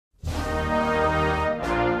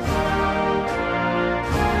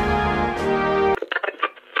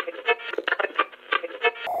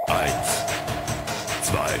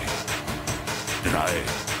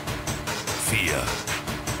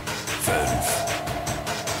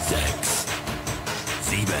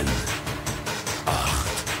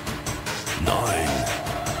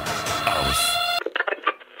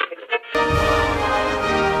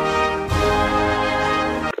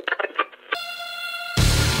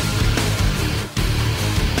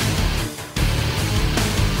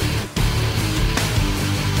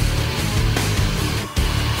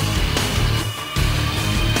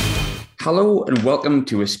Hello and welcome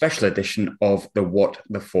to a special edition of the What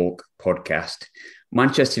the Folk podcast.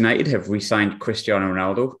 Manchester United have re-signed Cristiano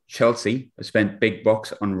Ronaldo, Chelsea have spent big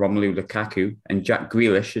bucks on Romelu Lukaku, and Jack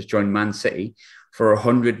Grealish has joined Man City for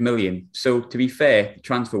 100 million. So to be fair, the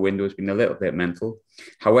transfer window has been a little bit mental.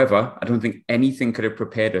 However, I don't think anything could have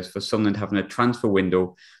prepared us for Sunderland having a transfer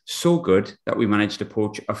window so good that we managed to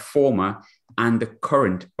poach a former and the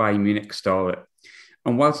current Bayern Munich starlet.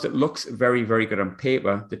 And whilst it looks very, very good on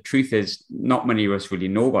paper, the truth is not many of us really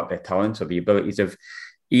know about their talents or the abilities of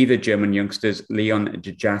either German youngsters Leon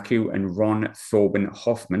Jajaku and Ron Thorben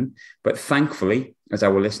Hoffman. But thankfully, as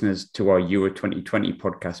our listeners to our Euro 2020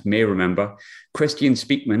 podcast may remember, Christian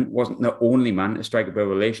Speakman wasn't the only man to strike up a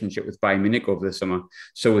relationship with Bayern Munich over the summer.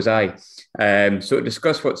 So was I. So to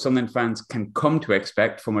discuss what Sunderland fans can come to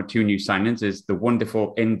expect from our two new signings is the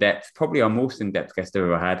wonderful, in-depth, probably our most in-depth guest I've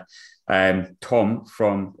ever had, Tom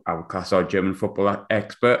from our class, our German football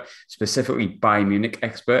expert, specifically Bayern Munich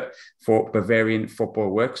expert for Bavarian Football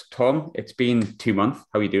Works. Tom, it's been 2 months.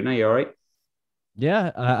 How are you doing? Are you all right?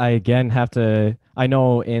 Yeah, I again have to. I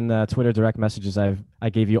know in the Twitter direct messages I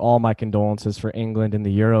gave you all my condolences for England in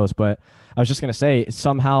the Euros, but I was just gonna say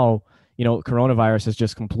somehow coronavirus has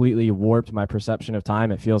just completely warped my perception of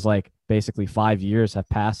time. It feels like basically 5 years have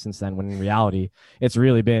passed since then, when in reality it's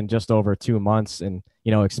really been just over 2 months. And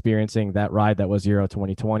experiencing that ride that was Euro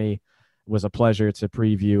 2020 was a pleasure to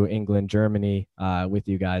preview England Germany with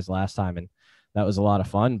you guys last time, and that was a lot of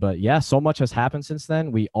fun. But yeah, so much has happened since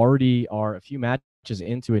then. We already are a few matches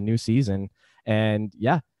into a new season. And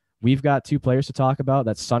yeah, we've got two players to talk about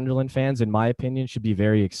that Sunderland fans, in my opinion, should be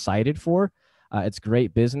very excited for. It's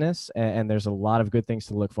great business, and there's a lot of good things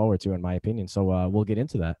to look forward to, in my opinion. So we'll get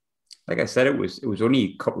into that. Like I said, it was only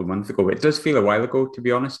a couple of months ago, but it does feel a while ago, to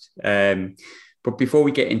be honest. But before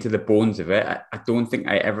we get into the bones of it, I don't think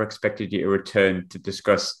I ever expected you to return to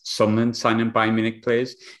discuss Sunderland signing Bayern Munich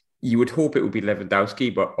players. You would hope it would be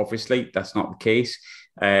Lewandowski, but obviously that's not the case.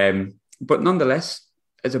 But nonetheless,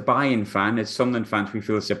 as a Bayern fan, as Sunderland fans, we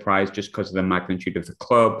feel surprised just because of the magnitude of the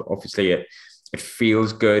club. Obviously, it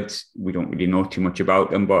feels good. We don't really know too much about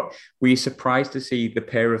them, but were you surprised to see the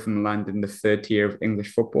pair of them land in the third tier of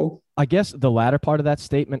English football? I guess the latter part of that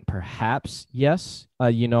statement, perhaps, yes.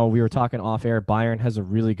 We were talking off air. Bayern has a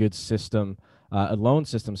really good system, a loan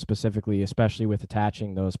system specifically, especially with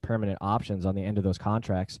attaching those permanent options on the end of those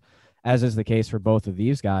contracts, as is the case for both of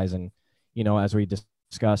these guys. And, as we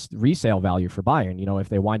discussed, resale value for Bayern, if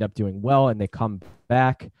they wind up doing well and they come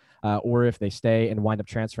back, or if they stay and wind up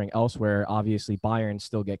transferring elsewhere, obviously Bayern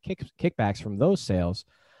still get kickbacks from those sales.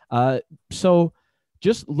 So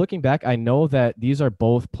just looking back, I know that these are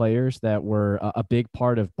both players that were a big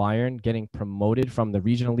part of Bayern getting promoted from the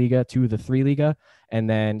Regional Liga to the Three Liga, and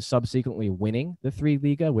then subsequently winning the Three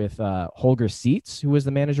Liga with Holger Seitz, who was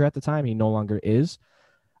the manager at the time. He no longer is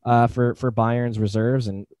for Bayern's reserves.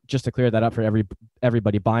 And just to clear that up for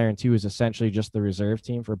everybody, Bayern too is essentially just the reserve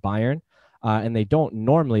team for Bayern. And they don't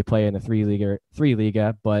normally play in the three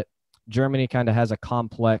Liga, but Germany kind of has a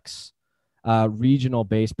complex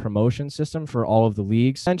regional-based promotion system for all of the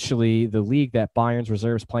leagues. Essentially, the league that Bayern's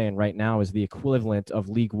reserves play in right now is the equivalent of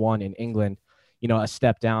League One in England, a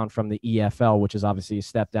step down from the EFL, which is obviously a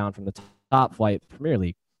step down from the top flight Premier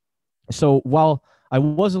League. So while I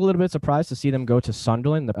was a little bit surprised to see them go to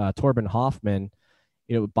Sunderland, Torben Hoffman,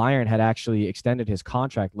 Bayern had actually extended his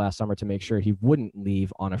contract last summer to make sure he wouldn't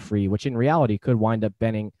leave on a free, which in reality could wind up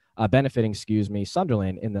benefiting,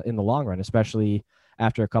 Sunderland in the long run, especially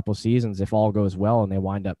after a couple seasons, if all goes well and they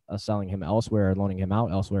wind up selling him elsewhere or loaning him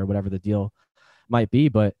out elsewhere, whatever the deal might be.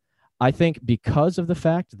 But I think because of the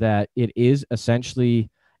fact that it is essentially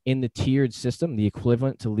in the tiered system, the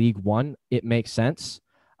equivalent to League One, it makes sense.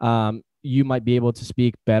 You might be able to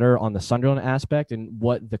speak better on the Sunderland aspect and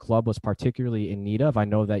what the club was particularly in need of. I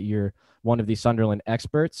know that you're one of the Sunderland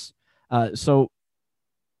experts. So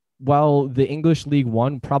while the English League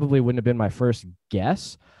One probably wouldn't have been my first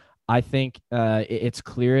guess, I think it's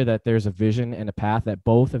clear that there's a vision and a path that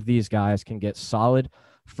both of these guys can get solid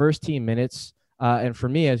first team minutes. And for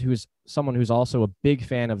me, as who's someone who's also a big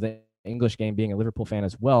fan of the English game, being a Liverpool fan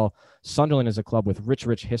as well, Sunderland is a club with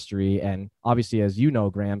rich history, and obviously, as you know,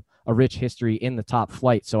 Graham, a rich history in the top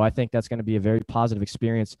flight. So I think that's going to be a very positive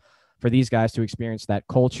experience for these guys to experience that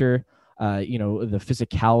culture, the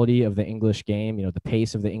physicality of the English game, the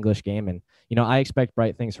pace of the English game. And, I expect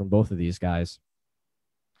bright things from both of these guys.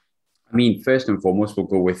 I mean, first and foremost, we'll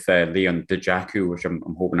go with Leon Dejaku, which I'm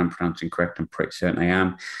hoping I'm pronouncing correct. I'm pretty certain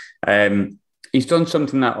I am. He's done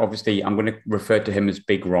something that obviously I'm going to refer to him as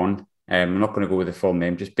Big Ron. I'm not going to go with the full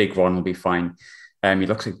name, just Big Ron will be fine. He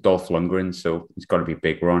looks like Dolph Lundgren, so he's got to be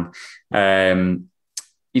Big Ron.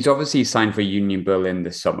 He's obviously signed for Union Berlin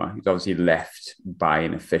this summer. He's obviously left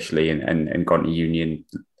Bayern officially and gone to Union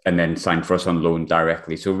and then signed for us on loan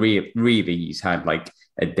directly. So really, he's had like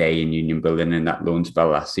a day in Union Berlin in that loan spell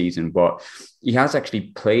last season. But he has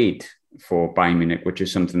actually played for Bayern Munich, which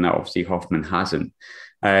is something that obviously Hoffman hasn't.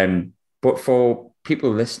 But for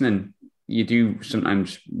people listening, you do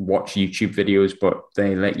sometimes watch YouTube videos, but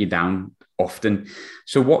they let you down often.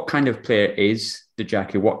 So what kind of player is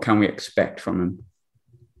Djako? What can we expect from him?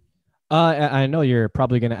 I know you're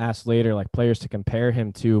probably going to ask later, like players to compare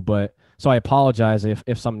him to, but so I apologize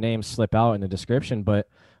if some names slip out in the description. But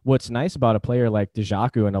what's nice about a player like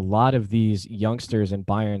Djako and a lot of these youngsters in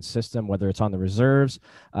Bayern's system, whether it's on the reserves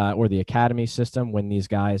or the academy system, when these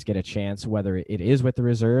guys get a chance, whether it is with the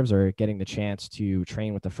reserves or getting the chance to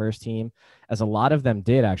train with the first team, as a lot of them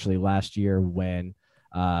did actually last year when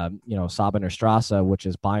Sabener Strasse, which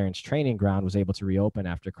is Bayern's training ground, was able to reopen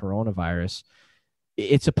after coronavirus.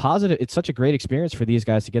 It's a positive. It's such a great experience for these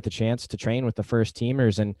guys to get the chance to train with the first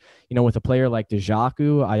teamers. And, with a player like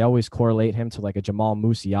Djako, I always correlate him to like a Jamal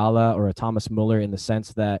Musiala or a Thomas Muller in the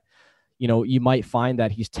sense that, you might find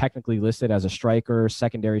that he's technically listed as a striker,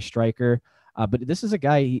 secondary striker. But this is a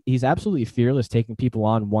guy, he's absolutely fearless, taking people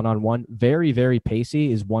on one-on-one. Very, very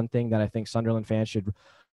pacey is one thing that I think Sunderland fans should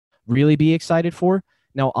really be excited for.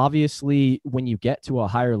 Now, obviously, when you get to a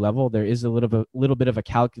higher level, there is a little bit of a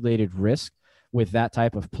calculated risk with that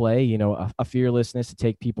type of play, a fearlessness to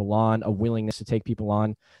take people on, a willingness to take people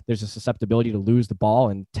on. There's a susceptibility to lose the ball.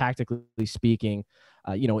 And tactically speaking,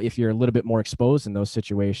 if you're a little bit more exposed in those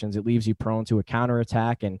situations, it leaves you prone to a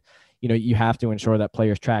counterattack. And, you have to ensure that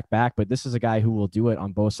players track back. But this is a guy who will do it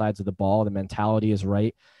on both sides of the ball. The mentality is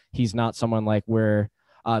right. He's not someone like where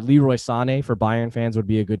Leroy Sané for Bayern fans would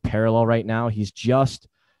be a good parallel right now. He's just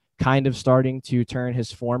kind of starting to turn his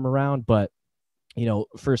form around, but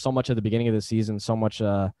for so much of the beginning of the season, so much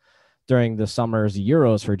during the summer's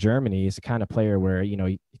Euros for Germany, he's the kind of player where,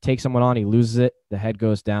 he takes someone on, he loses it, the head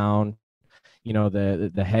goes down,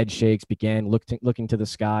 the head shakes, looking to the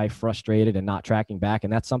sky, frustrated and not tracking back.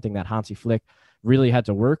 And that's something that Hansi Flick really had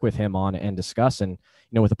to work with him on and discuss. And,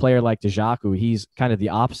 with a player like Djako, he's kind of the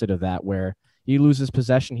opposite of that, where he loses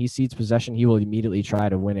possession, he cedes possession, he will immediately try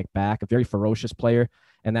to win it back. A very ferocious player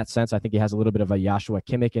in that sense. I think he has a little bit of a Joshua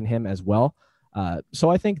Kimmich in him as well. So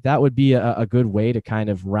I think that would be a good way to kind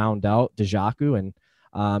of round out Djako. And,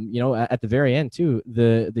 at the very end too,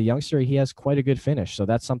 the youngster, he has quite a good finish. So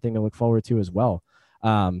that's something to look forward to as well.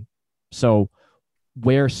 So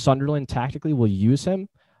where Sunderland tactically will use him,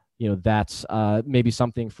 that's maybe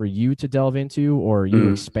something for you to delve into or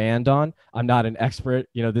you expand on. I'm not an expert,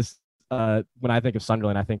 when I think of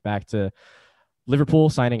Sunderland, I think back to Liverpool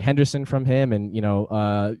signing Henderson from him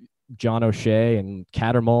and, John O'Shea and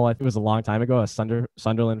Cattermole. I think it was a long time ago, as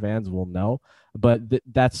Sunderland fans will know. But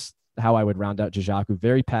that's how I would round out Djako.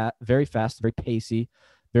 Very fast, very pacey,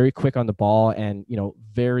 very quick on the ball, and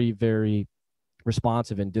very, very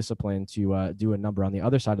responsive and disciplined to do a number on the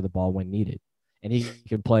other side of the ball when needed. And he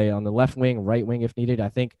can play on the left wing, right wing if needed. I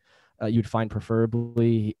think you'd find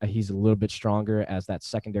preferably he's a little bit stronger as that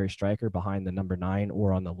secondary striker behind the number 9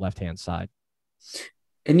 or on the left-hand side.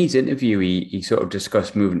 In his interview, he sort of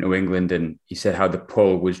discussed moving to England, and he said how the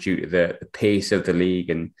pull was due to the pace of the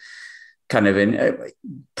league, and kind of in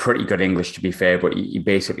pretty good English, to be fair, but he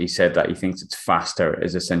basically said that he thinks it's faster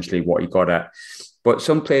is essentially what he got at. But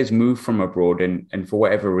some players move from abroad and for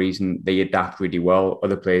whatever reason, they adapt really well.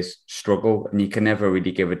 Other players struggle, and you can never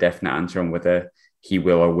really give a definite answer on whether he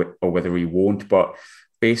will or whether he won't. But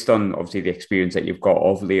based on obviously the experience that you've got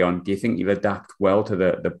of Lyon, do you think you'll adapt well to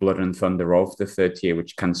the blood and thunder of the third tier,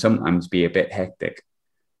 which can sometimes be a bit hectic?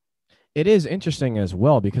 It is interesting as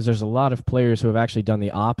well because there's a lot of players who have actually done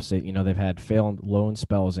the opposite. They've had failed loan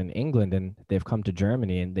spells in England and they've come to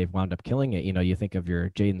Germany and they've wound up killing it. You think of your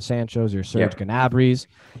Jadon Sanchos, your Serge Gnabry's.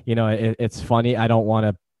 It's funny. I don't want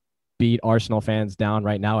to beat Arsenal fans down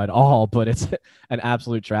right now at all, but it's an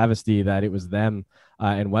absolute travesty that it was them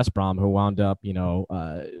and West Brom who wound up,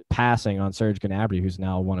 passing on Serge Gnabry, who's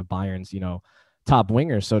now one of Bayern's, top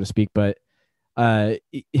wingers, so to speak. But I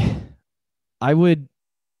would.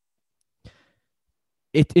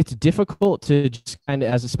 It's difficult to just kind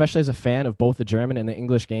of, especially as a fan of both the German and the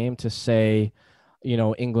English game, to say,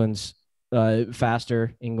 England's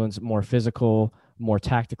faster, England's more physical, more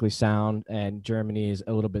tactically sound, and Germany is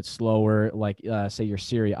a little bit slower, like say your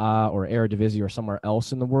Serie A or Eredivisie or somewhere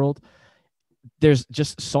else in the world. There's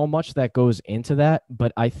just so much that goes into that,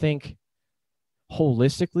 but I think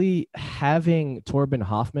holistically, having Torben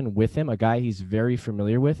Hoffmann with him, a guy he's very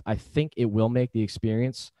familiar with, I think it will make the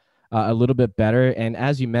experience a little bit better. And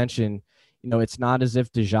as you mentioned, it's not as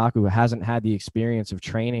if Djaku hasn't had the experience of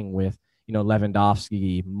training with,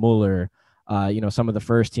 Lewandowski, Muller, some of the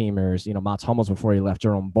first teamers, Mats Hummels before he left,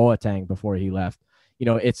 Jerome Boateng before he left.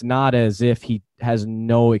 It's not as if he has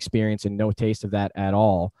no experience and no taste of that at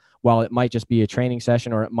all. While it might just be a training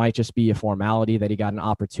session, or it might just be a formality that he got an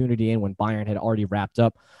opportunity in when Bayern had already wrapped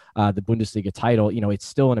up the Bundesliga title, it's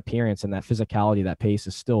still an appearance, and that physicality, that pace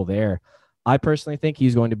is still there. I personally think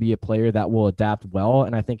he's going to be a player that will adapt well,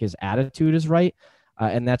 and I think his attitude is right.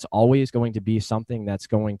 And that's always going to be something that's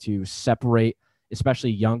going to separate, especially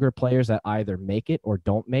younger players that either make it or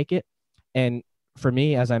don't make it. And for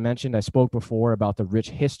me, as I mentioned, I spoke before about the rich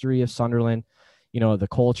history of Sunderland, the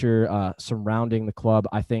culture surrounding the club.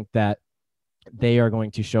 I think that they are going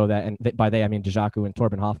to show that, and by they, I mean Djaku and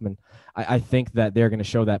Torben Hoffmann. I think that they're going to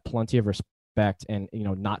show that plenty of respect and,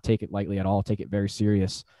 not take it lightly at all, take it very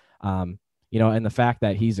serious. And the fact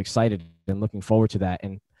that he's excited and looking forward to that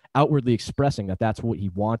and outwardly expressing that that's what he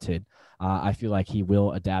wanted, I feel like he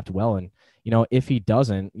will adapt well. And, if he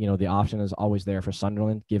doesn't, the option is always there for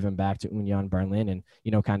Sunderland, give him back to Union Berlin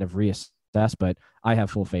and, kind of reassess, but I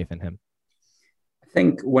have full faith in him. I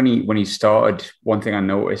think when he started, one thing I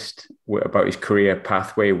noticed about his career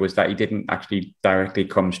pathway was that he didn't actually directly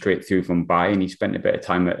come straight through from Bayern. He spent a bit of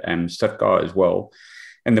time at Stuttgart as well.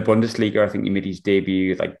 In the Bundesliga, I think he made his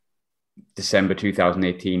debut like December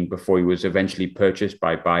 2018 before he was eventually purchased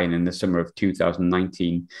by Bayern in the summer of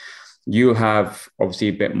 2019. You have obviously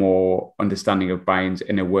a bit more understanding of Bayern's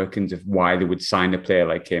inner workings of why they would sign a player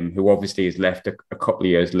like him, who obviously has left a couple of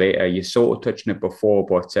years later. You sort of touched on it before,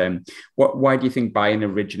 but why do you think Bayern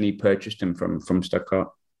originally purchased him from Stuttgart?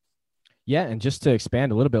 Yeah, and just to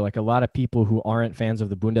expand a little bit, like a lot of people who aren't fans of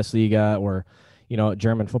the Bundesliga or,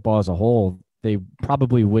 German football as a whole, they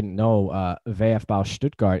probably wouldn't know VfB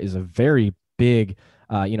Stuttgart is a very big,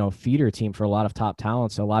 feeder team for a lot of top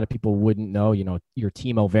talents. So a lot of people wouldn't know, your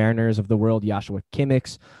Timo Werners of the world, Joshua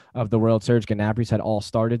Kimmichs of the world, Serge Gnabry's had all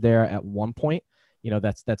started there at one point.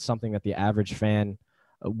 That's something that the average fan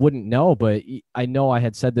wouldn't know. But I know I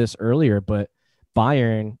had said this earlier, but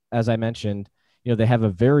Bayern, as I mentioned, they have a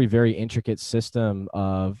very, very intricate system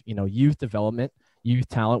of, youth development, youth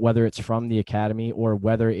talent, whether it's from the academy or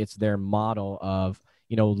whether it's their model of,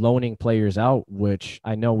 loaning players out, which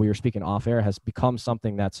I know we were speaking off air, has become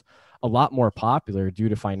something that's a lot more popular due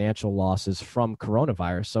to financial losses from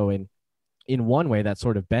coronavirus. So in one way that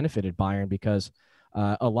sort of benefited Bayern because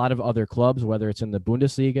a lot of other clubs, whether it's in the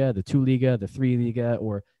Bundesliga, the 2 Liga, the 3 Liga,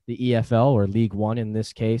 or the EFL or League One in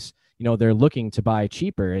this case, they're looking to buy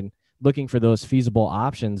cheaper and looking for those feasible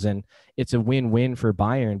options. And it's a win-win for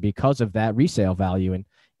Bayern because of that resale value. And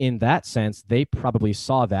in that sense, they probably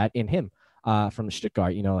saw that in him from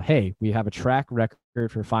Stuttgart. Hey, we have a track record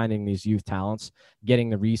for finding these youth talents, getting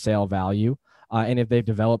the resale value. And if they've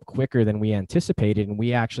developed quicker than we anticipated and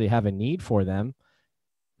we actually have a need for them,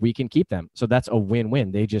 we can keep them. So that's a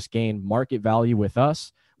win-win. They just gain market value with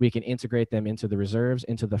us. We can integrate them into the reserves,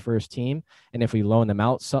 into the first team. And if we loan them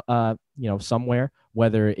out, somewhere,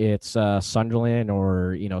 whether it's Sunderland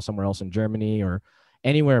or, somewhere else in Germany or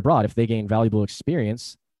anywhere abroad, if they gain valuable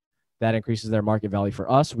experience, that increases their market value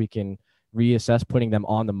for us. We can reassess putting them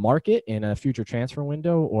on the market in a future transfer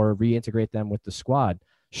window or reintegrate them with the squad.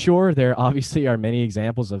 Sure, there obviously are many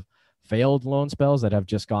examples of failed loan spells that have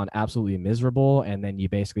just gone absolutely miserable, and then you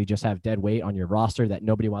basically just have dead weight on your roster that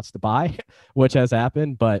nobody wants to buy, which has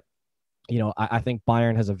happened. But I think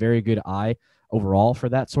Bayern has a very good eye overall for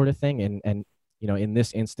that sort of thing, and in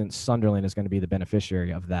this instance, Sunderland is going to be the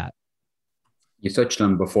beneficiary of that. You touched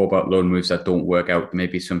on before about loan moves that don't work out.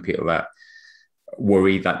 Maybe some people that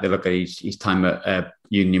worry that they look at his time at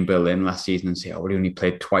Union Berlin last season and say, "Oh, he only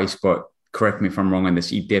played twice," but correct me if I'm wrong on this,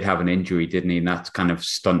 he did have an injury, didn't he? And that's kind of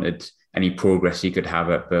stunted any progress he could have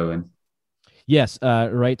at Berlin. Yes,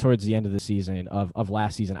 right towards the end of the season of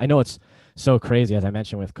last season. I know it's so crazy, as I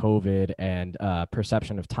mentioned, with COVID and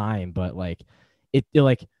perception of time, but I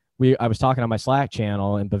was talking on my Slack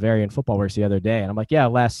channel in Bavarian Football Works the other day, and I'm like, yeah,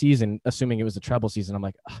 last season, assuming it was the treble season, I'm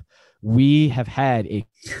like, we have had a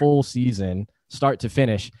full season start to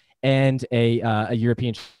finish and a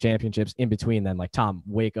European championships in between then. Like, Tom,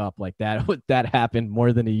 wake up. Like that happened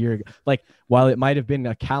more than a year ago. Like, while it might have been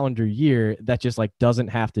a calendar year, that just doesn't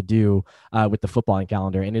have to do with the footballing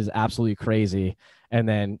calendar, and it is absolutely crazy. And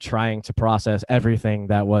then trying to process everything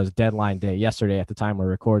that was deadline day yesterday at the time we're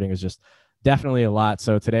recording is just definitely a lot.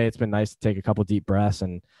 So today it's been nice to take a couple deep breaths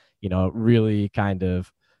and, really kind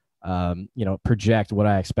of, project what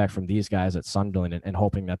I expect from these guys at Sunderland and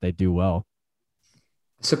hoping that they do well.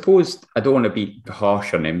 I suppose I don't want to be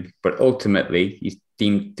harsh on him, but ultimately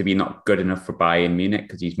deemed to be not good enough for Bayern Munich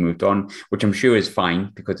because he's moved on, which I'm sure is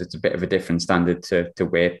fine because it's a bit of a different standard to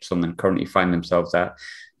where Sunderland currently find themselves at.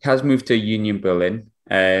 He has moved to Union Berlin.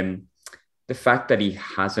 The fact that he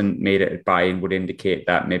hasn't made it at Bayern would indicate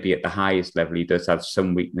that maybe at the highest level he does have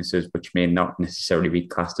some weaknesses, which may not necessarily be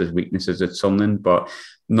classed as weaknesses at Sunderland, but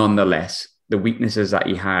nonetheless, the weaknesses that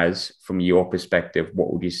he has from your perspective,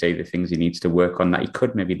 what would you say the things he needs to work on that he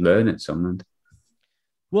could maybe learn at Sunderland?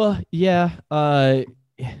 Well, yeah.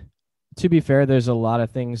 To be fair, there's a lot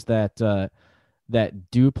of things that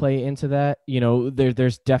that do play into that.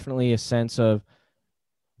 There's definitely a sense of,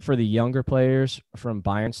 for the younger players from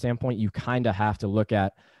Bayern standpoint, you kind of have to look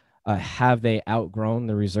at have they outgrown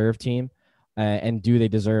the reserve team and do they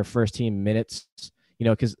deserve first team minutes?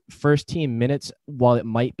 Because first team minutes, while it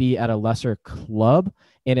might be at a lesser club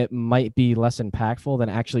and it might be less impactful than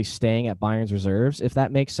actually staying at Bayern's reserves, if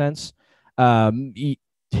that makes sense.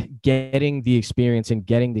 Getting the experience and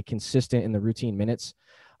getting the consistent and the routine minutes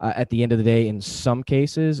at the end of the day, in some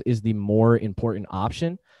cases, is the more important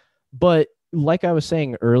option. But like I was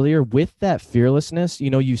saying earlier, with that fearlessness,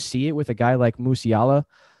 you see it with a guy like Musiala,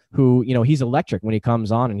 who, he's electric when he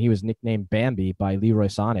comes on, and he was nicknamed Bambi by Leroy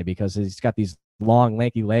Sané because he's got these long,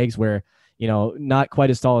 lanky legs where, not quite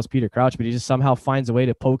as tall as Peter Crouch, but he just somehow finds a way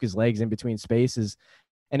to poke his legs in between spaces.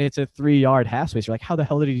 And it's a 3-yard half space. You're like, how the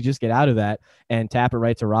hell did he just get out of that and tap it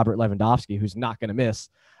right to Robert Lewandowski, who's not going to miss,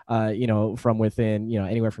 from within,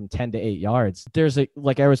 anywhere from 10 to 8 yards. There's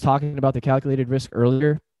like I was talking about the calculated risk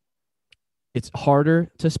earlier. It's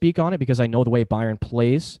harder to speak on it because I know the way Bayern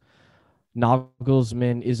plays.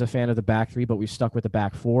 Nagelsmann is a fan of the back three, but we've stuck with the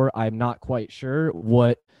back four. I'm not quite sure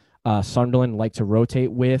what Sunderland like to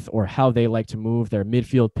rotate with or how they like to move their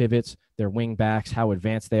midfield pivots, their wing backs, how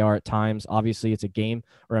advanced they are at times. Obviously, it's a game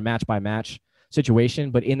or a match-by-match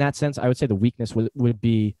situation, but in that sense, I would say the weakness would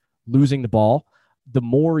be losing the ball. The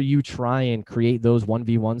more you try and create those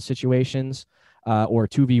 1v1 situations or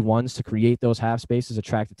 2v1s to create those half spaces,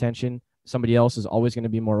 attract attention, somebody else is always going to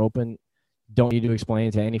be more open. Don't need to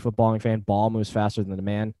explain to any footballing fan, ball moves faster than the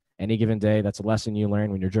man any given day. That's a lesson you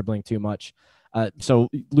learn when you're dribbling too much. So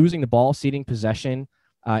losing the ball, ceding possession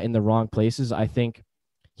in the wrong places, I think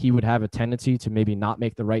he would have a tendency to maybe not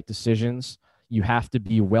make the right decisions. You have to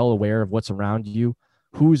be well aware of what's around you,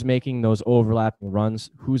 who's making those overlapping runs,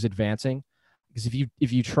 who's advancing. Because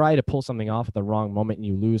if you try to pull something off at the wrong moment and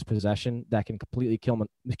you lose possession, that can completely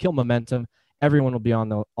kill momentum. Everyone will be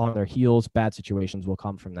on their heels. Bad situations will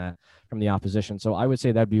come from the opposition. So I would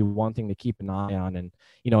say that'd be one thing to keep an eye on. And,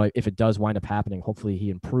 if it does wind up happening, hopefully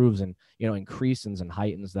he improves and, increases and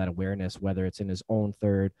heightens that awareness, whether it's in his own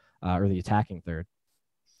third or the attacking third.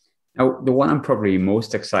 Now, the one I'm probably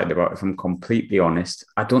most excited about, if I'm completely honest,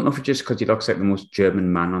 I don't know if it's just because he looks like the most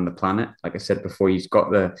German man on the planet. Like I said before, he's got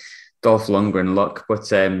the Dolph Lundgren look, but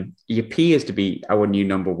he appears to be our new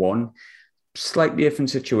number one. Slightly different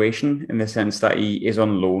situation in the sense that he is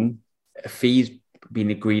on loan. A fee's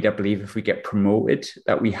been agreed, I believe, if we get promoted,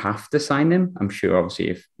 that we have to sign him. I'm sure, obviously,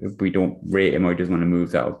 if we don't rate him or he doesn't want to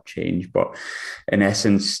move, that'll change. But in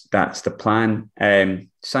essence, that's the plan.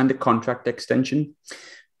 Signed a contract extension.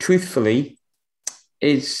 Truthfully,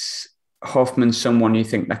 is Hofmann someone you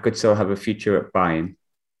think that could still have a future at Bayern?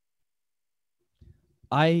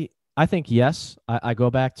 I think yes. I go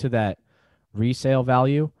back to that resale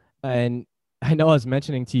value. And I know I was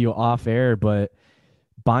mentioning to you off air, but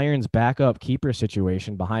Bayern's backup keeper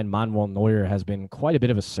situation behind Manuel Neuer has been quite a bit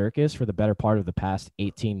of a circus for the better part of the past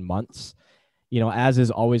 18 months. As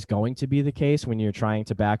is always going to be the case when you're trying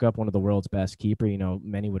to back up one of the world's best keeper,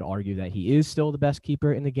 many would argue that he is still the best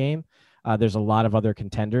keeper in the game. There's a lot of other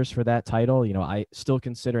contenders for that title. I still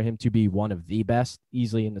consider him to be one of the best,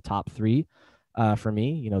 easily in the top three for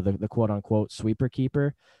me, the quote unquote sweeper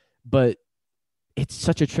keeper. But it's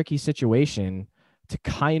such a tricky situation to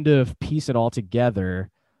kind of piece it all together.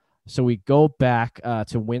 So we go back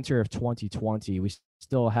to winter of 2020. We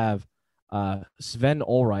still have Sven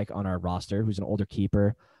Ulreich on our roster, who's an older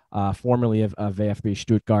keeper, formerly of VfB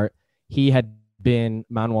Stuttgart. He had been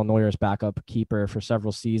Manuel Neuer's backup keeper for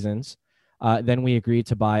several seasons. Then we agreed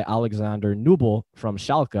to buy Alexander Nubel from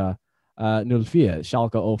Schalke 04,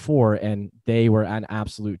 Schalke 04, and they were an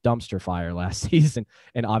absolute dumpster fire last season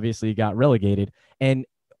and obviously got relegated. And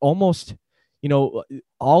almost,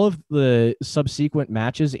 all of the subsequent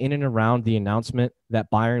matches in and around the announcement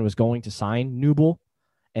that Bayern was going to sign Nubel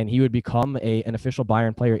and he would become an official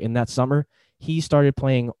Bayern player in that summer, he started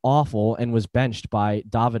playing awful and was benched by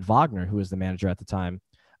David Wagner, who was the manager at the time.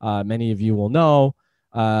 Many of you will know,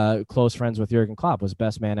 close friends with Jurgen Klopp, was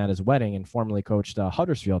best man at his wedding and formerly coached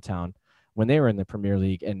Huddersfield Town when they were in the Premier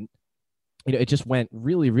League. And, it just went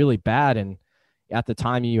really, really bad. And At the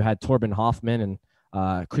time, you had Torben Hoffmann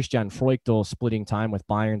and Christian Freuchtel splitting time with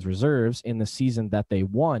Bayern's reserves in the season that they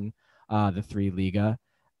won the three Liga.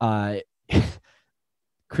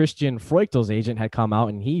 Christian Freuchtel's agent had come out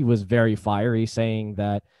and he was very fiery, saying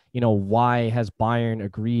that, why has Bayern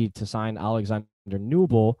agreed to sign Alexander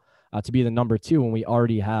Nubel to be the number 2 when we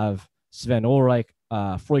already have Sven Ulreich,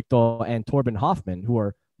 Freuchtel, and Torben Hoffmann, who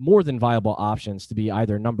are more than viable options to be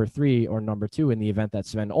either number 3 or number 2 in the event that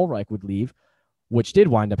Sven Ulreich would leave, which did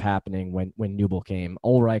wind up happening when Nubel came.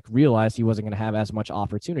 Ulreich realized he wasn't going to have as much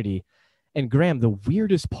opportunity. And Graham, the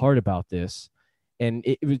weirdest part about this, and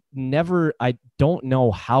it was never, I don't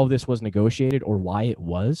know how this was negotiated or why it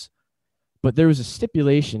was, but there was a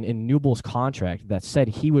stipulation in Nubel's contract that said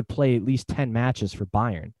he would play at least 10 matches for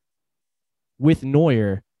Bayern with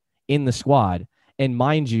Neuer in the squad. And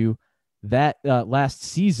mind you, that last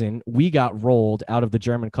season, we got rolled out of the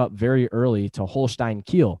German Cup very early to Holstein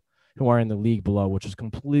Kiel, who are in the league below, which was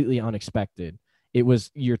completely unexpected. It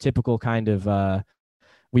was your typical kind of,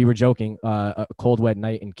 we were joking, a cold, wet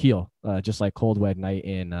night in Kiel, just like cold, wet night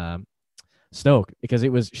in Stoke, because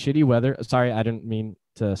it was shitty weather. Sorry, I didn't mean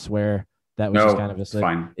to swear. That was just kind of a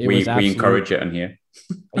fine. We encourage it in here.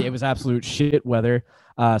 It was absolute shit weather,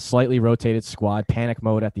 slightly rotated squad, panic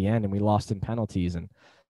mode at the end, and we lost in penalties. And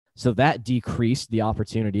so that decreased the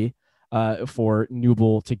opportunity for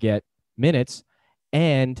Nubel to get minutes.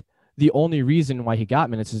 And the only reason why he got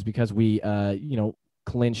minutes is because we,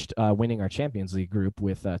 clinched winning our Champions League group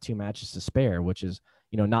with 2 matches to spare, which is,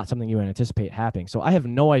 not something you would anticipate happening. So I have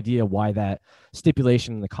no idea why that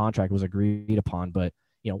stipulation in the contract was agreed upon. But,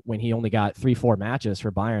 when he only got 3-4 matches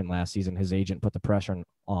for Bayern last season, his agent put the pressure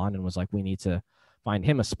on and was like, we need to find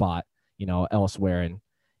him a spot, elsewhere. And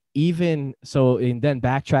even so, and then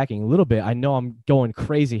backtracking a little bit, I know I'm going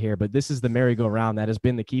crazy here, but this is the merry-go-round that has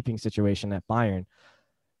been the keeping situation at Bayern.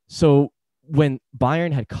 So when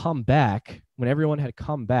Bayern had come back, when everyone had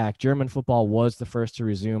come back, German football was the first to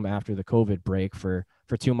resume after the COVID break for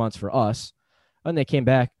 2 months for us. When they came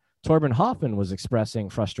back, Torben Hoffmann was expressing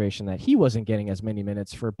frustration that he wasn't getting as many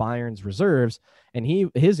minutes for Bayern's reserves. And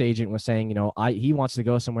his agent was saying, he wants to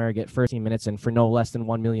go somewhere and get 13 minutes and for no less than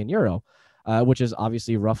 €1 million, which is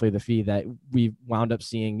obviously roughly the fee that we wound up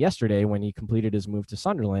seeing yesterday when he completed his move to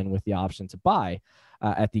Sunderland with the option to buy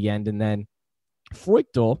at the end. And then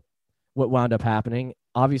Freuchtel, what wound up happening,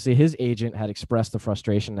 obviously his agent had expressed the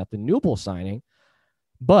frustration at the Nubel signing,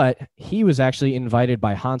 but he was actually invited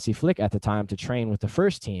by Hansi Flick at the time to train with the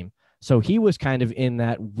first team. So he was kind of in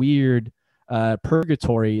that weird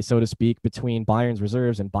purgatory, so to speak, between Bayern's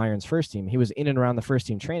reserves and Bayern's first team. He was in and around the first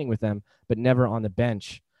team training with them, but never on the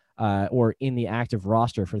bench or in the active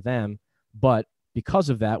roster for them. But because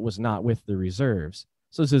of that, was not with the reserves.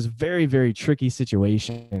 So it's this very, very tricky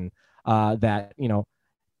situation that,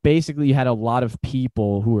 basically you had a lot of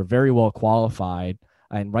people who were very well qualified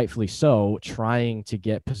and rightfully so, trying to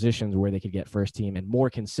get positions where they could get first team and more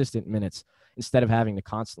consistent minutes instead of having to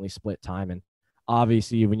constantly split time. And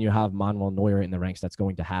obviously, when you have Manuel Neuer in the ranks, that's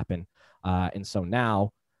going to happen. And so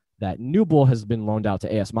now that Nubel has been loaned out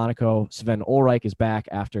to AS Monaco, Sven Ulreich is back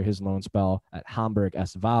after his loan spell at Hamburg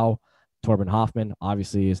SV. Torben Hoffmann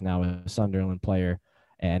obviously is now a Sunderland player.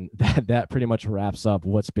 And that pretty much wraps up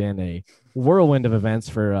what's been a whirlwind of events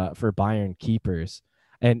for Bayern keepers.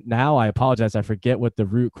 And now I apologize, I forget what the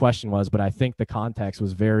root question was, but I think the context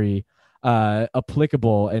was very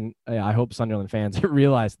applicable, and I hope Sunderland fans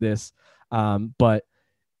realize this. But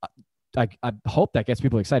I hope that gets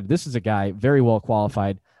people excited. This is a guy very well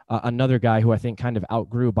qualified, another guy who I think kind of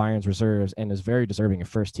outgrew Bayern's reserves and is very deserving of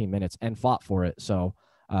first team minutes and fought for it. So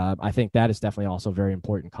I think that is definitely also very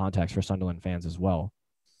important context for Sunderland fans as well.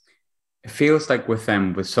 It feels like with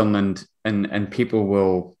Sunderland, and people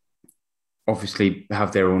will obviously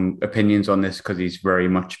have their own opinions on this because he's very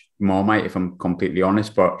much Marmite, if I'm completely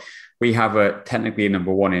honest. But we have technically a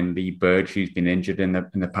number 1 in Lee Burge, who's been injured in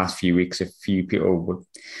the past few weeks. A few people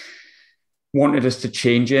wanted us to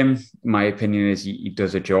change him. My opinion is he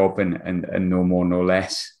does a job and no more, no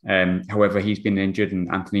less. However, he's been injured,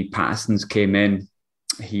 and Anthony Patterson's came in.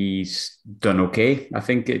 He's done okay. I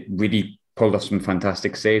think it really pulled off some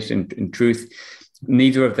fantastic saves. In truth,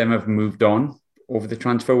 neither of them have moved on over the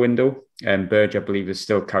transfer window. Burge, I believe, is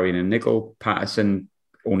still carrying a nickel. Patterson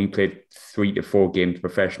only played 3 to 4 games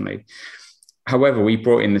professionally. However, we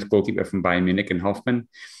brought in this goalkeeper from Bayern Munich and Hoffmann.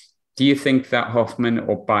 Do you think that Hoffmann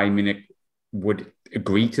or Bayern Munich would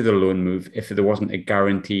agree to the loan move if there wasn't a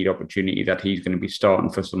guaranteed opportunity that he's going to be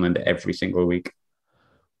starting for Sunderland every single week?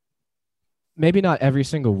 maybe not every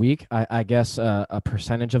single week. I guess a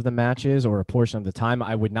percentage of the matches or a portion of the time.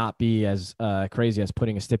 I would not be as crazy as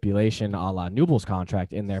putting a stipulation a la Nubel's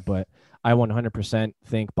contract in there, but I 100%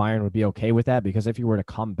 think Bayern would be okay with that, because if you were to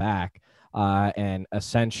come back and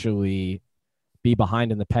essentially be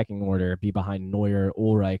behind in the pecking order, be behind Neuer,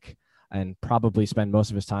 Ulreich, and probably spend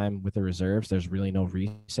most of his time with the reserves, there's really no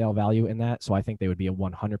resale value in that. So I think they would be a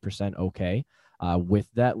 100% okay with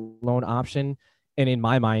that loan option. And in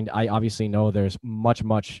my mind, I obviously know there's much,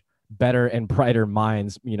 much better and brighter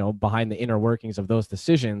minds, behind the inner workings of those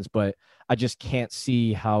decisions, but I just can't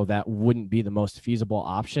see how that wouldn't be the most feasible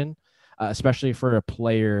option, especially for a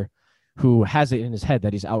player who has it in his head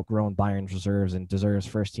that he's outgrown Bayern's reserves and deserves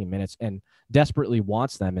first team minutes and desperately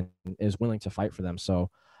wants them and is willing to fight for them. So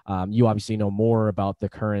you obviously know more about the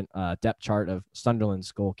current depth chart of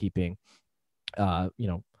Sunderland's goalkeeping,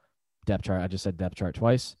 depth chart. I just said depth chart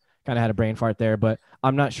twice. Kind of had a brain fart there, but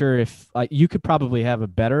I'm not sure if you could probably have a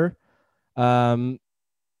better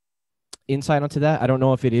insight onto that. I don't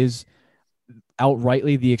know if it is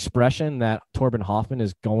outrightly the expression that Torben Hoffmann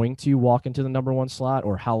is going to walk into the number one slot,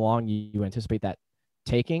 or how long you anticipate that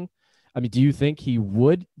taking. I mean, do you think he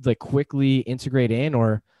would quickly integrate in,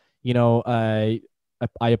 or, I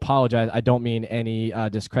apologize. I don't mean any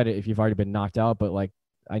discredit if you've already been knocked out, but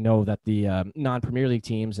I know that the non-Premier League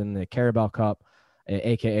teams in the Carabao Cup,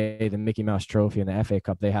 aka the Mickey Mouse Trophy and the FA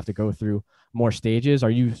Cup, they have to go through more stages.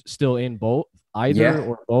 Are you still in both, either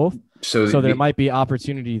or both? So there might be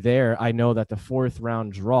opportunity there. I know that the 4th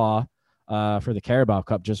round draw for the Carabao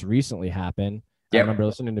Cup just recently happened. Yep. I remember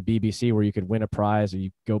listening to BBC where you could win a prize, or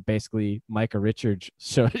you go basically Micah Richards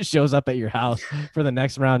shows up at your house for the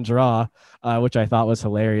next round draw, which I thought was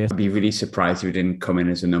hilarious. I'd be really surprised if he didn't come in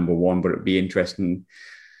as a number one, but it'd be interesting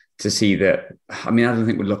to see that. I mean, I don't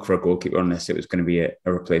think we'd look for a goalkeeper unless it was going to be a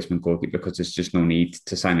replacement goalkeeper, because there's just no need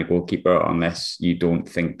to sign a goalkeeper unless you don't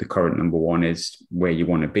think the current number one is where you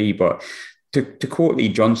want to be. But to quote Lee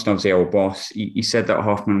Johnson of our boss, he said that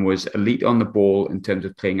Hoffmann was elite on the ball in terms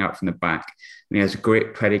of playing out from the back. And he has a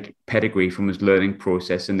great pedigree from his learning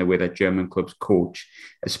process and the way that German clubs coach,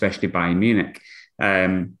 especially Bayern Munich.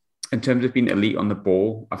 In terms of being elite on the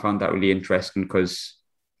ball, I found that really interesting, because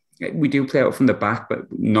we do play out from the back,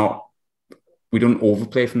 but we don't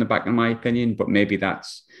overplay from the back, in my opinion. But maybe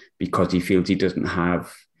that's because he feels he doesn't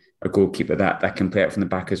have a goalkeeper that can play out from the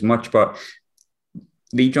back as much. But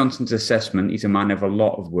Lee Johnson's assessment, he's a man of a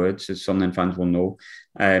lot of words, as Sunderland fans will know.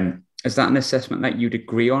 Is that an assessment that you'd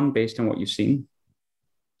agree on based on what you've seen?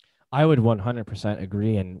 I would 100%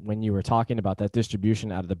 agree. And when you were talking about that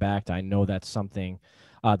distribution out of the back, I know that's something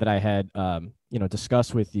that I had,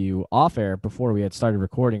 discussed with you off air before we had started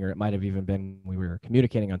recording, or it might have even been we were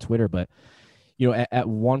communicating on Twitter. But, at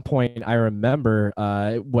one point I remember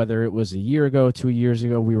whether it was a year ago, 2 years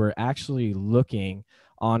ago, we were actually looking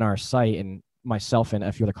on our site, and myself and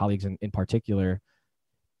a few other colleagues in particular,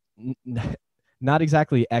 not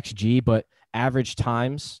exactly XG, but average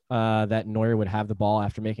times that Neuer would have the ball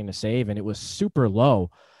after making a save, and it was super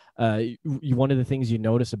low. One of the things you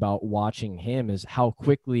notice about watching him is how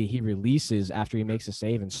quickly he releases after he makes a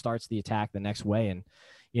save and starts the attack the next way. And,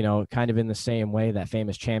 kind of in the same way that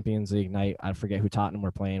famous Champions League night, I forget who Tottenham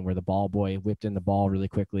were playing, where the ball boy whipped in the ball really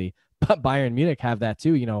quickly. But Bayern Munich have that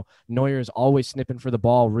too. Neuer is always snipping for the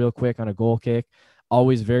ball real quick on a goal kick,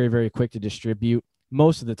 always very, very quick to distribute.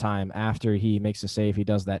 Most of the time after he makes a save, he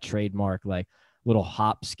does that trademark little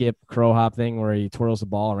hop, skip, crow hop thing where he twirls the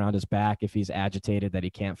ball around his back if he's agitated that he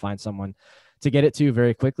can't find someone to get it to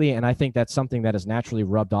very quickly. And I think that's something that has naturally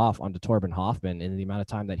rubbed off onto Torben Hoffmann in the amount of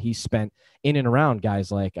time that he's spent in and around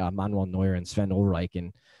guys like Manuel Neuer and Sven Ulreich.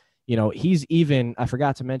 And, he's even, I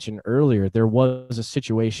forgot to mention earlier, there was a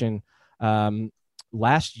situation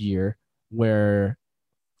last year where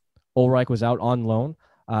Ulreich was out on loan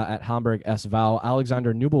at Hamburg SV.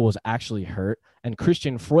 Alexander Nubel was actually hurt, and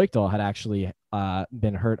Christian Freuchtel had actually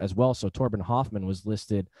been hurt as well. So Torben Hoffmann was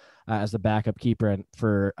listed as the backup keeper and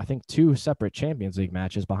for, I think, 2 separate Champions League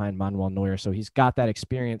matches behind Manuel Neuer. So he's got that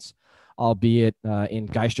experience, albeit in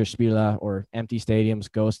Geisterspiele, or empty stadiums.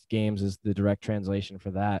 Ghost games is the direct translation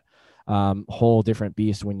for that. Whole different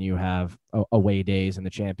beast when you have away days in the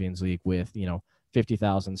Champions League with,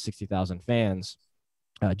 50,000, 60,000 fans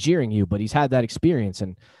jeering you. But he's had that experience.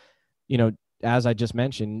 And, as I just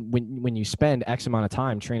mentioned, when you spend X amount of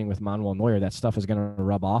time training with Manuel Neuer, that stuff is going to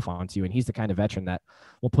rub off onto you. And he's the kind of veteran that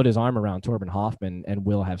will put his arm around Torben Hoffmann and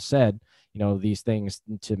will have said, these things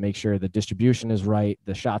to make sure the distribution is right,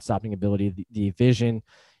 the shot stopping ability, the vision.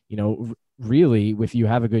 Really, if you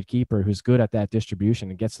have a good keeper who's good at that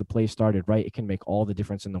distribution and gets the play started right, it can make all the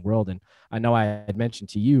difference in the world. And I know I had mentioned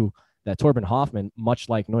to you that Torben Hoffmann, much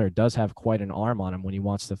like Neuer, does have quite an arm on him when he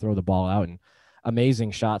wants to throw the ball out, and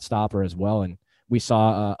amazing shot stopper as well. And we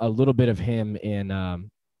saw a little bit of him in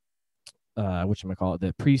whatchamacallit,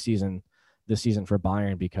 the preseason this season for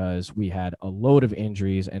Bayern, because we had a load of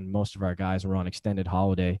injuries and most of our guys were on extended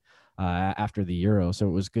holiday after the Euro. So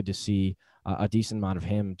it was good to see a decent amount of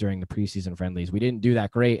him during the preseason friendlies. We didn't do that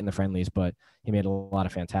great in the friendlies, but he made a lot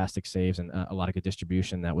of fantastic saves and a lot of good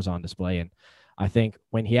distribution that was on display. And I think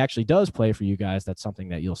when he actually does play for you guys, that's something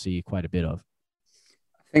that you'll see quite a bit of.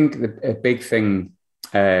 I think a big thing,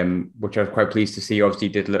 which I was quite pleased to see, obviously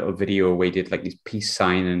did a little video where he did like his peace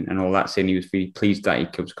sign and all that, saying he was really pleased that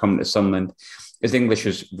he was coming to Sunderland. His English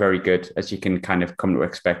was very good, as you can kind of come to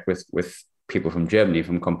expect with people from Germany, if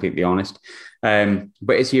I'm completely honest.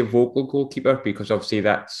 But is he a vocal goalkeeper? Because obviously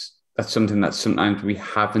that's something that sometimes we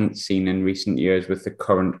haven't seen in recent years with the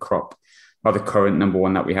current crop or the current number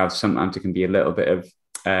one that we have. Sometimes it can be a little bit of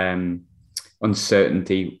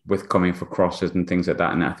uncertainty with coming for crosses and things like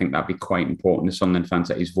that. And I think that'd be quite important to Sunderland fans,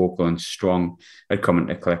 that he's vocal and strong at coming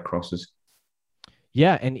to collect crosses.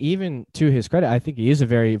 Yeah, and even to his credit, I think he is a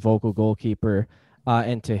very vocal goalkeeper.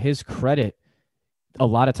 And to his credit, a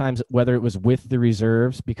lot of times, whether it was with the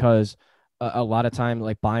reserves, because a lot of time,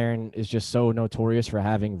 like Bayern is just so notorious for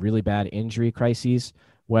having really bad injury crises,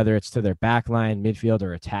 whether it's to their back line, midfield,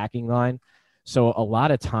 or attacking line. So a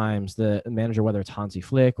lot of times the manager, whether it's Hansi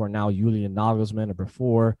Flick or now Julian Nagelsmann or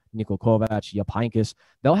before Niko Kovac, Jupp Heynckes,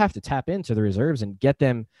 they'll have to tap into the reserves and get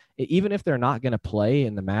them, even if they're not going to play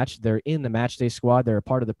in the match, they're in the match day squad. They're a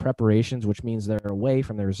part of the preparations, which means they're away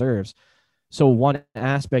from the reserves. So one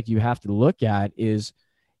aspect you have to look at is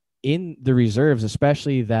in the reserves,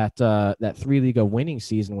 especially that 3-Liga winning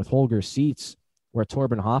season with Holger Seitz, where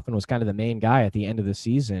Torben Hoffmann was kind of the main guy at the end of the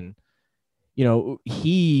season. You know,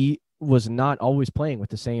 he was not always playing with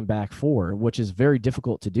the same back four, which is very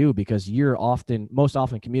difficult to do because you're most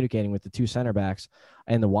often communicating with the two center backs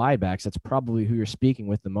and the wide backs. That's probably who you're speaking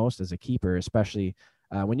with the most as a keeper, especially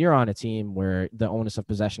when you're on a team where the onus of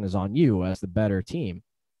possession is on you as the better team.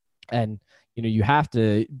 And, you know, you have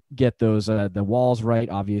to get those, the walls right,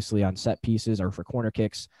 obviously on set pieces or for corner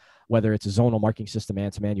kicks, whether it's a zonal marking system,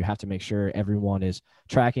 man-to-man, you have to make sure everyone is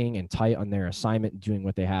tracking and tight on their assignment, doing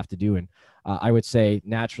what they have to do. And I would say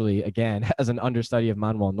naturally, again, as an understudy of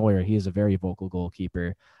Manuel Neuer, he is a very vocal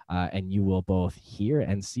goalkeeper, and you will both hear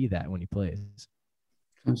and see that when he plays.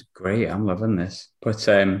 Sounds great. I'm loving this. But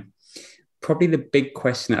probably the big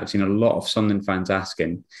question that I've seen a lot of Sunderland fans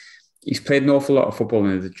asking, he's played an awful lot of football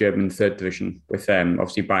in the German third division with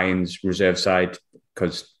obviously Bayern's reserve side,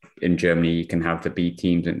 because in Germany you can have the B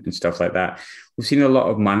teams and stuff like that. We've seen a lot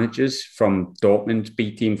of managers from Dortmund's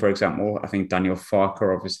B team, for example. I think Daniel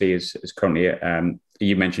Farke obviously is currently,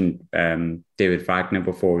 you mentioned David Wagner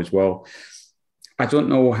before as well. I don't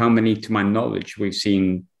know how many, to my knowledge, we've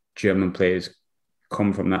seen German players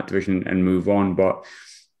come from that division and move on, but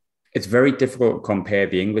it's very difficult to compare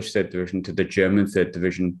the English third division to the German third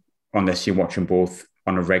division unless you're watching both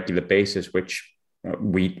on a regular basis, which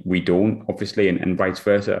we don't, obviously, and vice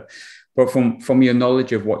versa. But from your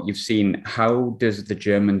knowledge of what you've seen, how does the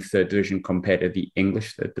German third division compare to the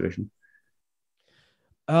English third division?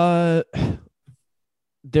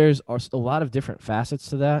 There's a lot of different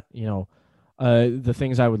facets to that. You know, the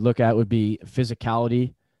things I would look at would be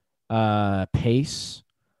physicality, pace,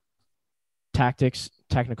 tactics,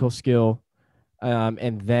 technical skill,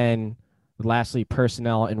 and then lastly,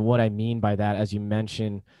 personnel. And what I mean by that, as you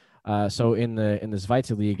mentioned, so in the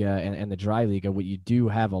Zweite Liga and the Dry Liga, what you do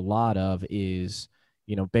have a lot of is,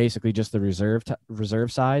 you know, basically just the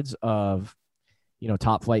reserve sides of, you know,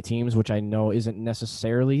 top flight teams, which I know isn't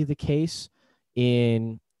necessarily the case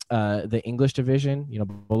in the English division, you know,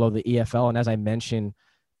 below the EFL. And as I mentioned,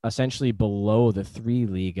 essentially below the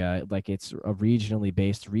 3-Liga, like it's a regionally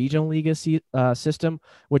based regional Liga system,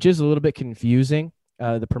 which is a little bit confusing.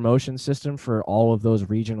 The promotion system for all of those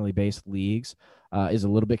regionally based leagues is a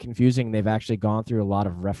little bit confusing. They've actually gone through a lot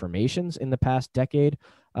of reformations in the past decade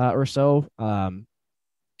or so.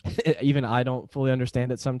 Even I don't fully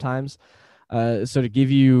understand it sometimes. So to give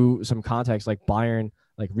you some context, like Bayern,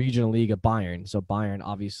 like Regional Liga Bayern. So Bayern,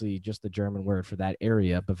 obviously just the German word for that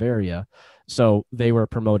area, Bavaria. So they were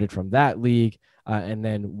promoted from that league and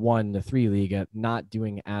then won the 3-Liga, not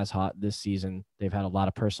doing as hot this season. They've had a lot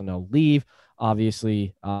of personnel leave,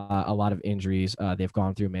 obviously a lot of injuries. They've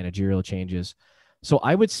gone through managerial changes. So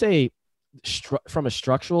I would say from a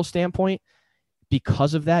structural standpoint,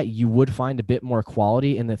 because of that, you would find a bit more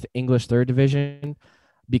quality in the English third division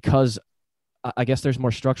because I guess there's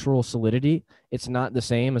more structural solidity. It's not the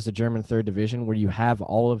same as the German third division where you have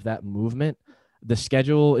all of that movement. The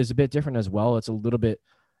schedule is a bit different as well. It's a little bit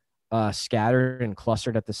scattered and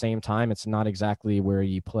clustered at the same time. It's not exactly where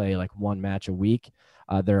you play like one match a week.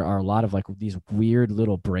 There are a lot of like these weird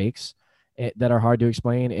little breaks that are hard to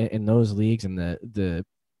explain in those leagues, and the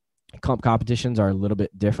competitions are a little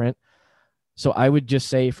bit different. So I would just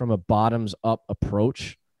say from a bottoms up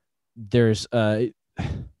approach, there's I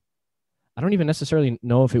don't even necessarily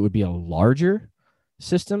know if it would be a larger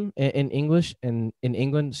system in English and in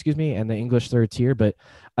England, excuse me, and the English third tier, but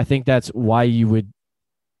I think that's why you would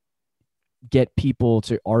get people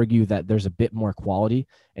to argue that there's a bit more quality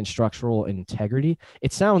and structural integrity.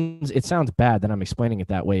 It sounds bad that I'm explaining it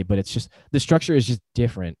that way, but it's just the structure is just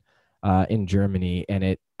different in Germany, and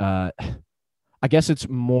it I guess it's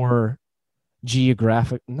more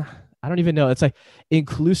geographic. I don't even know. It's like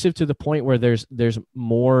inclusive to the point where there's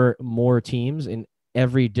more teams in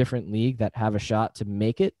every different league that have a shot to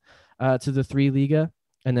make it to the 3 Liga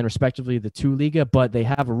and then respectively the 2 Liga, but they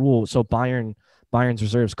have a rule. So Bayern's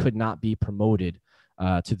reserves could not be promoted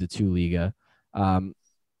to the 2 Liga.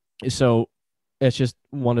 So it's just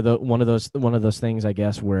one of those things, I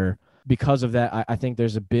guess, where because of that, I think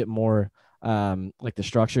there's a bit more like the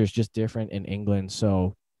structure is just different in England.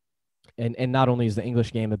 So, and not only is the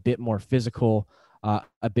English game a bit more physical,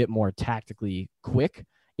 a bit more tactically quick,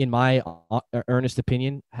 in my earnest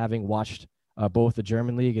opinion, having watched both the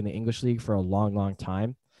German league and the English league for a long, long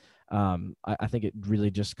time, I think it really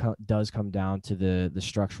just does come down to the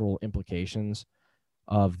structural implications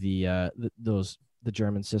of the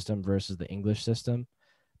German system versus the English system.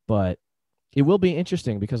 But it will be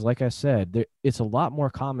interesting because, like I said, it's a lot more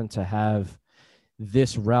common to have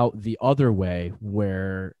this route the other way,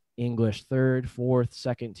 where English third, fourth,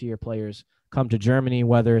 second tier players come to Germany,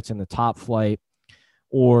 whether it's in the top flight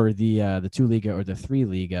or the 2 Liga or the 3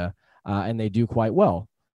 Liga, and they do quite well.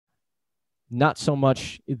 Not so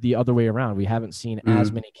much the other way around. We haven't seen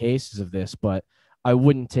as many cases of this, but I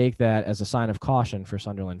wouldn't take that as a sign of caution for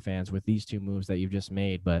Sunderland fans with these 2 moves that you've just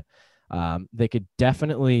made. But they could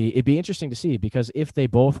definitely, it'd be interesting to see, because if they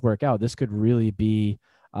both work out, this could really be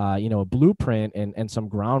a blueprint and some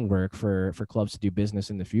groundwork for clubs to do business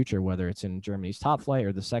in the future, whether it's in Germany's top flight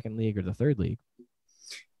or the 2nd league or the 3rd league.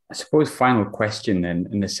 I suppose final question then,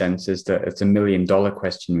 in the sense, is that it's $1 million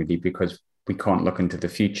question really, because we can't look into the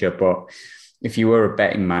future. But if you were a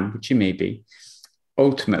betting man, which you may be,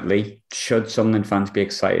 ultimately, should Sunderland fans be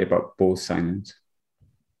excited about both signings?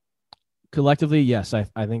 Collectively, yes, I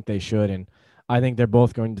think they should. And I think they're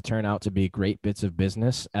both going to turn out to be great bits of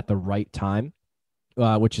business at the right time,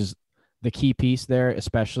 which is the key piece there,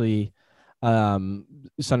 especially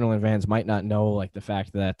Sunderland fans might not know, like the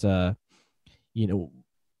fact that,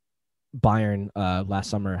 Bayern last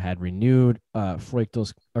summer had renewed Torben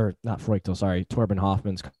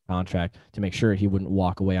Hoffmann's contract to make sure he wouldn't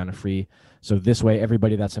walk away on a free. So this way,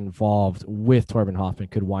 everybody that's involved with Torben Hoffmann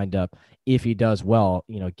could wind up, if he does well,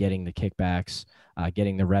 getting the kickbacks,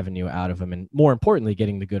 getting the revenue out of him, and more importantly,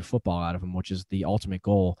 getting the good football out of him, which is the ultimate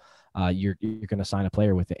goal. You're going to sign a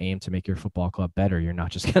player with the aim to make your football club better. You're not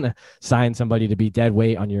just going to sign somebody to be dead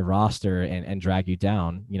weight on your roster and drag you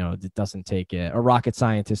down. It doesn't take a rocket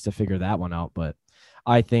scientist to figure that one out. But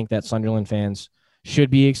I think that Sunderland fans should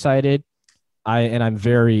be excited. I'm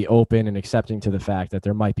very open and accepting to the fact that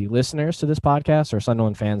there might be listeners to this podcast or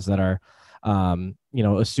Sunderland fans that are,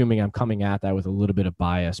 assuming I'm coming at that with a little bit of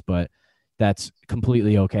bias, but that's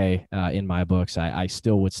completely okay in my books. I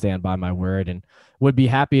still would stand by my word and would be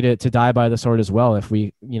happy to die by the sword as well. If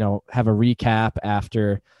we, have a recap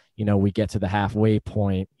after, we get to the halfway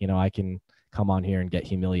point, I can come on here and get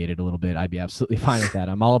humiliated a little bit. I'd be absolutely fine with that.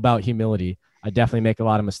 I'm all about humility. I definitely make a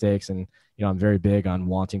lot of mistakes, and, I'm very big on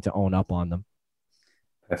wanting to own up on them.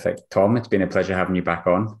 Perfect. Tom, it's been a pleasure having you back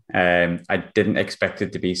on. I didn't expect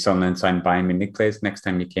it to be Sunderland signed Bayern Munich players next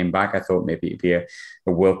time you came back. I thought maybe it'd be a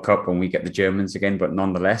World Cup when we get the Germans again, but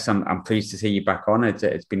nonetheless, I'm pleased to see you back on.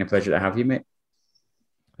 It's been a pleasure to have you, mate.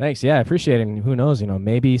 Thanks. Yeah, I appreciate it. And who knows,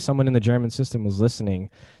 maybe someone in the German system was listening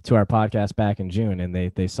to our podcast back in June and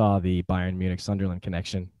they saw the Bayern Munich Sunderland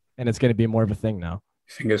connection, and it's going to be more of a thing now.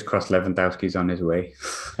 Fingers crossed Lewandowski's on his way.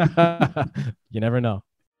 You never know.